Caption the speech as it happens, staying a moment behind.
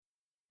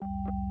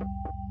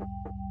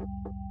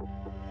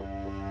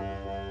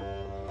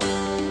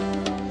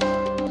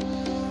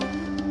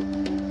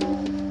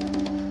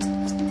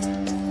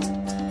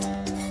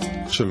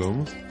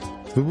שלום,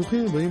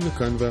 וברוכים הבאים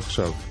לכאן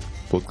ועכשיו,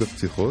 פודקאסט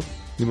שיחות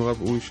עם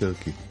הרב אורי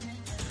שרקי.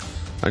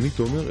 אני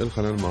תומר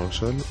אלחנן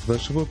מרשל,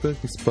 והשבוע פרק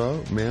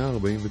מספר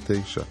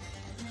 149,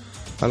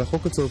 על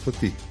החוק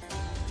הצרפתי.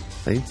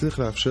 האם צריך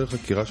לאפשר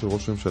חקירה של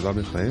ראש ממשלה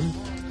מכהן?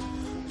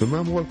 ומה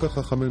אמרו על כך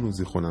חכמינו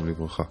זיכרונם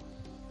לברכה?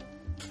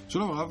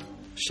 שלום הרב.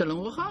 שלום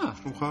וברכה.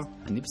 שלומך?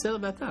 אני בסדר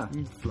ואתה?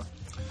 נפלא.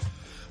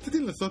 רציתי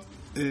לנסות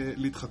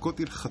להתחקות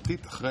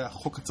הלכתית אחרי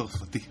החוק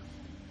הצרפתי.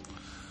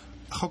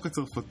 החוק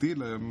הצרפתי,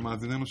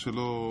 למאזיננו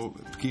שלא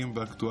בקיאים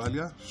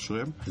באקטואליה,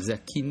 שרם. זה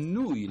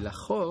הכינוי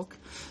לחוק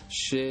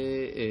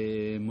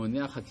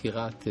שמונע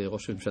חקירת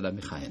ראש ממשלה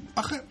מכהן.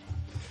 אכן.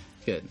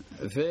 כן,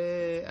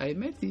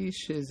 והאמת היא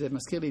שזה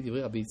מזכיר לי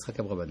דברי רבי יצחק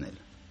אברבנאל.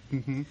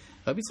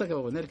 רבי יצחק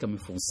אברבנאל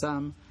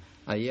כמפורסם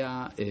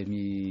היה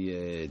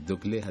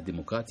מדוגלי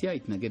הדמוקרטיה,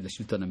 התנגד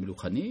לשלטון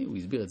המלוכני, הוא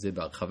הסביר את זה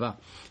בהרחבה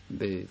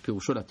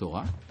בפירושו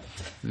לתורה,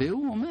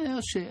 והוא אומר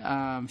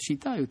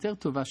שהשיטה היותר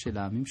טובה של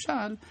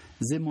הממשל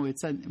זה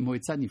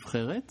מועצה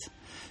נבחרת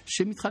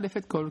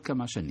שמתחלפת כל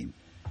כמה שנים.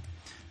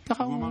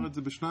 הוא אמר את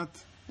זה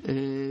בשנת?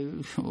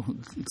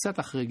 קצת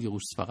אחרי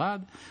גירוש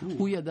ספרד.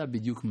 הוא ידע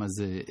בדיוק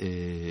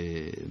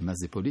מה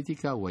זה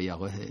פוליטיקה. הוא היה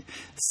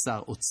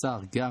שר אוצר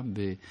גם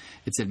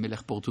אצל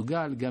מלך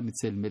פורטוגל, גם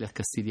אצל מלך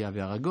קסטיליה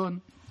וארגון,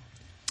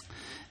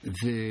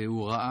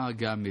 והוא ראה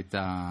גם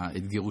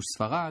את גירוש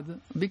ספרד.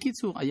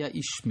 בקיצור, היה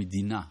איש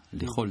מדינה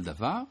לכל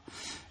דבר,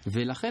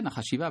 ולכן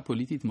החשיבה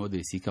הפוליטית מאוד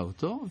העסיקה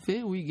אותו,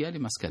 והוא הגיע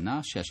למסקנה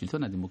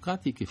שהשלטון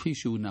הדמוקרטי כפי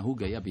שהוא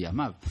נהוג היה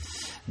בימיו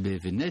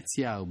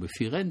בוונציה או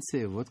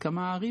בפירנצה ועוד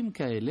כמה ערים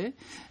כאלה,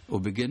 או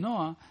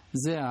בגנוע,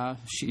 זה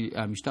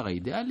המשטר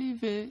האידיאלי,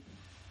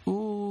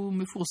 והוא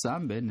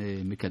מפורסם בין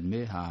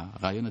מקדמי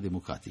הרעיון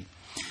הדמוקרטי.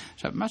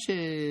 עכשיו, מה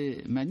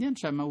שמעניין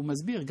שם, הוא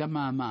מסביר גם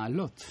מה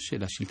המעלות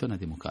של השלטון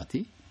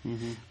הדמוקרטי. הוא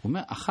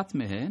אומר, אחת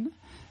מהן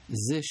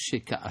זה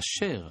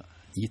שכאשר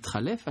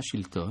יתחלף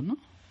השלטון,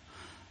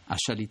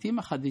 השליטים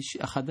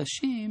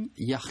החדשים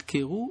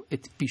יחקרו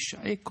את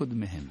פשעי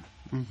קודמיהם.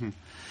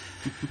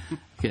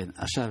 כן,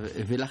 עכשיו,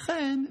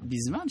 ולכן,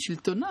 בזמן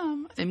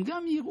שלטונם, הם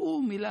גם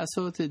יראו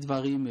מלעשות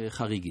דברים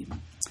חריגים.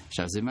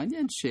 עכשיו, זה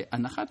מעניין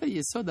שהנחת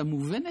היסוד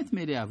המובנת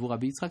מאליה עבור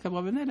רבי יצחק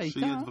אברבנאל הייתה...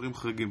 שיהיה דברים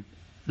חריגים.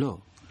 לא,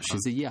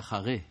 שזה יהיה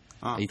אחרי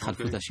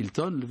ההתחלפות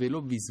השלטון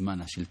ולא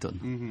בזמן השלטון.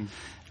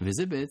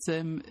 וזה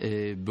בעצם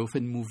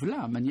באופן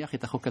מובלע מניח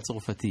את החוק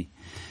הצרפתי,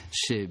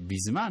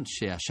 שבזמן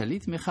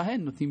שהשליט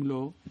מכהן נותנים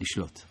לו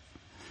לשלוט.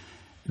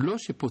 לא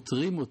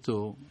שפותרים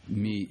אותו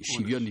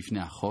משוויון לפני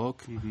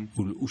החוק,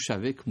 הוא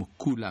שווה כמו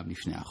כולם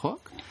לפני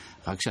החוק,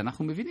 רק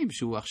שאנחנו מבינים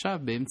שהוא עכשיו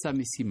באמצע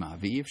משימה,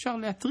 ואי אפשר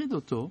להטריד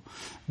אותו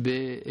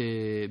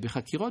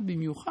בחקירות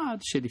במיוחד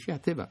שלפי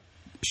הטבע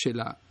של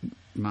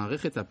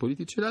המערכת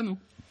הפוליטית שלנו,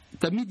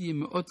 תמיד יהיה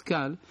מאוד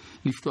קל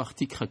לפתוח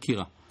תיק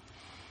חקירה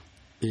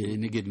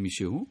נגד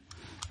מישהו,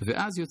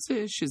 ואז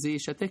יוצא שזה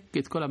ישתק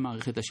את כל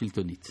המערכת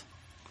השלטונית.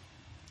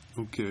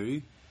 אוקיי.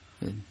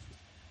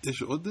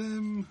 יש עוד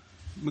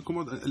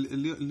מקומות,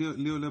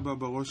 לי עולה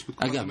בראש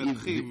בתקופת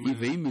המלכים.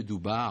 ואם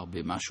מדובר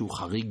במשהו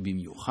חריג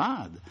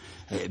במיוחד,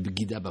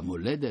 בגידה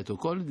במולדת או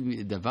כל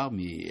דבר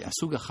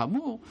מהסוג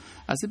החמור,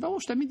 אז זה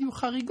ברור שתמיד יהיו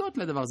חריגות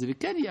לדבר הזה,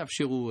 וכן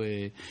יאפשרו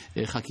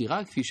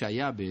חקירה, כפי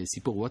שהיה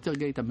בסיפור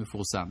ווטרגייט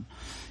המפורסם,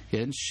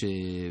 כן,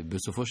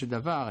 שבסופו של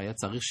דבר היה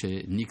צריך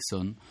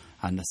שניקסון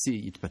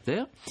הנשיא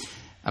יתפטר,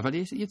 אבל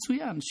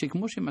יצוין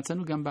שכמו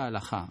שמצאנו גם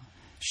בהלכה,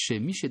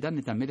 שמי שדן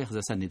את המלך זה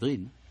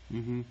הסנהדרין,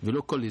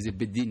 ולא כל איזה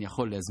בית דין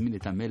יכול להזמין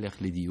את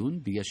המלך לדיון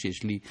בגלל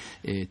שיש לי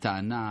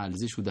טענה על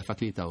זה שהוא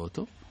דפק לי את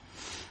האוטו,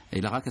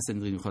 אלא רק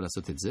הסנהדרין יכול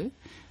לעשות את זה.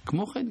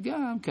 כמו כן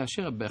גם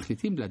כאשר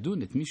מחליטים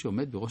לדון את מי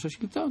שעומד בראש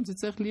השלטון, זה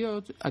צריך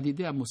להיות על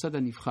ידי המוסד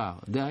הנבחר,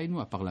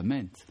 דהיינו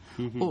הפרלמנט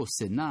או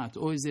סנאט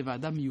או איזה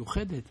ועדה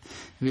מיוחדת,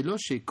 ולא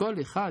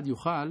שכל אחד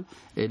יוכל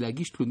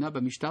להגיש תלונה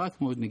במשטרה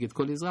כמו נגד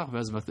כל אזרח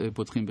ואז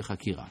פותחים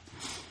בחקירה.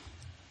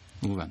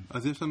 מובן.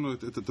 אז יש לנו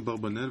את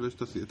אברבנאל ויש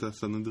את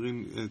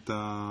הסנהדרין, את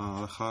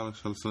ההלכה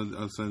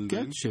על סנהדרין.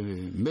 כן,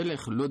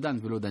 שמלך לא דן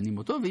ולא דנים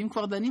אותו, ואם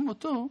כבר דנים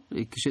אותו,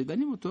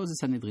 כשדנים אותו זה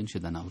סנהדרין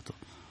שדנה אותו.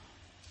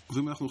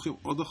 ואם אנחנו הולכים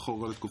עוד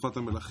אחורה לתקופת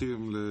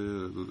המלכים,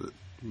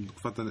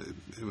 לתקופת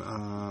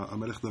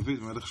המלך דוד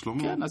ומלך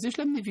שלמה. כן, אז יש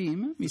להם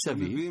נביאים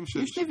מסביב.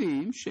 יש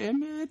נביאים שהם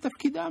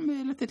תפקידם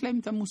לתת להם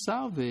את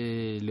המוסר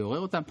ולעורר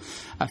אותם.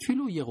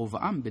 אפילו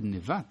ירבעם בן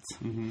נבט,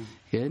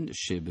 כן,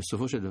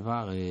 שבסופו של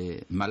דבר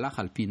מלך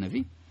על פי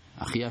נביא,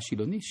 אחיה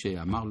השילוני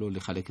שאמר לו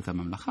לחלק את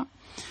הממלכה.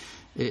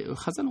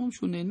 חז"ל אומרים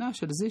שהוא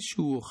נענש על זה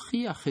שהוא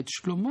הוכיח את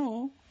שלמה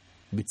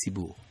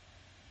בציבור.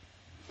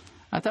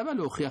 אתה בא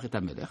להוכיח את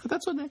המלך, אתה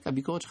צודק,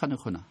 הביקורת שלך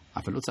נכונה,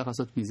 אבל לא צריך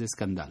לעשות מזה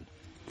סקנדל.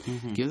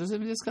 כי אם זה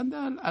מזה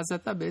סקנדל, אז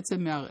אתה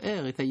בעצם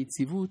מערער את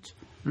היציבות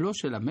לא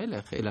של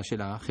המלך, אלא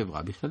של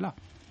החברה בכללה.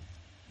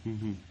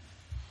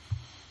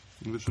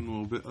 יש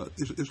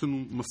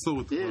לנו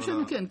מסורת. יש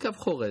לנו, כן, קו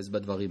חורז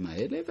בדברים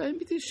האלה,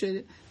 והאמת היא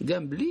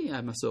שגם בלי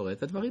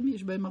המסורת, הדברים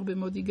יש בהם הרבה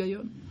מאוד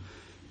היגיון.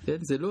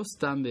 זה לא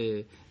סתם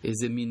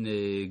איזה מין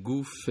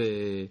גוף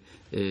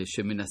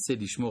שמנסה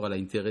לשמור על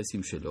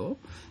האינטרסים שלו,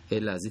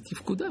 אלא זה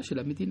תפקודה של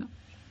המדינה.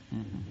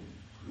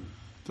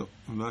 טוב,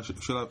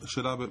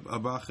 השאלה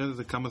הבאה אחרי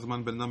זה כמה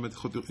זמן בן אדם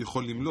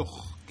יכול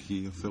למלוך,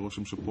 כי עושה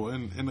רושם שפה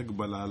אין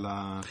הגבלה על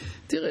ה...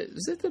 תראה,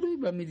 זה תלוי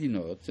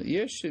במדינות.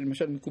 יש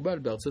למשל מקובל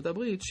בארצות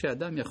הברית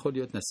שאדם יכול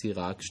להיות נשיא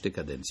רק 2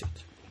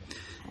 קדנציות.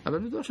 אבל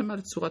מדובר שם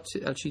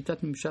על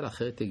שיטת ממשל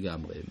אחרת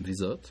לגמרי,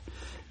 וזאת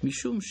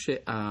משום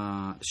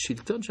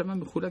שהשלטון שם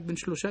מחולק בין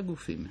 3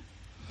 גופים.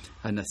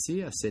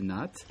 הנשיא,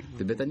 הסנאט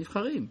ובית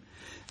הנבחרים.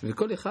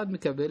 וכל אחד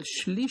מקבל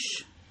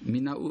שליש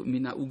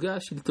מן העוגה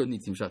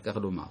השלטונית, אם אפשר כך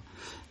לומר.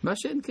 מה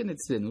שאין כן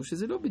אצלנו,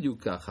 שזה לא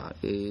בדיוק ככה.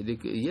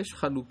 יש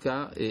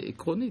חלוקה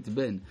עקרונית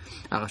בין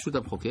הרשות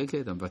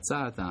המחוקקת,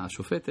 המבצעת,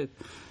 השופטת.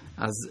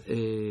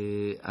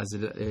 אז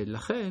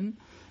לכן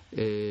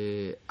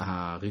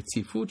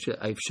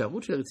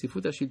האפשרות של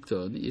רציפות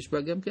השלטון, יש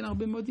בה גם כן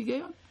הרבה מאוד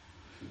היגיון.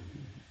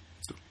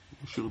 טוב,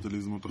 נשאיר את זה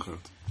להזדמנות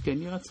אחרת. כן,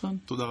 יהי רצון.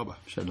 תודה רבה.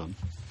 שלום.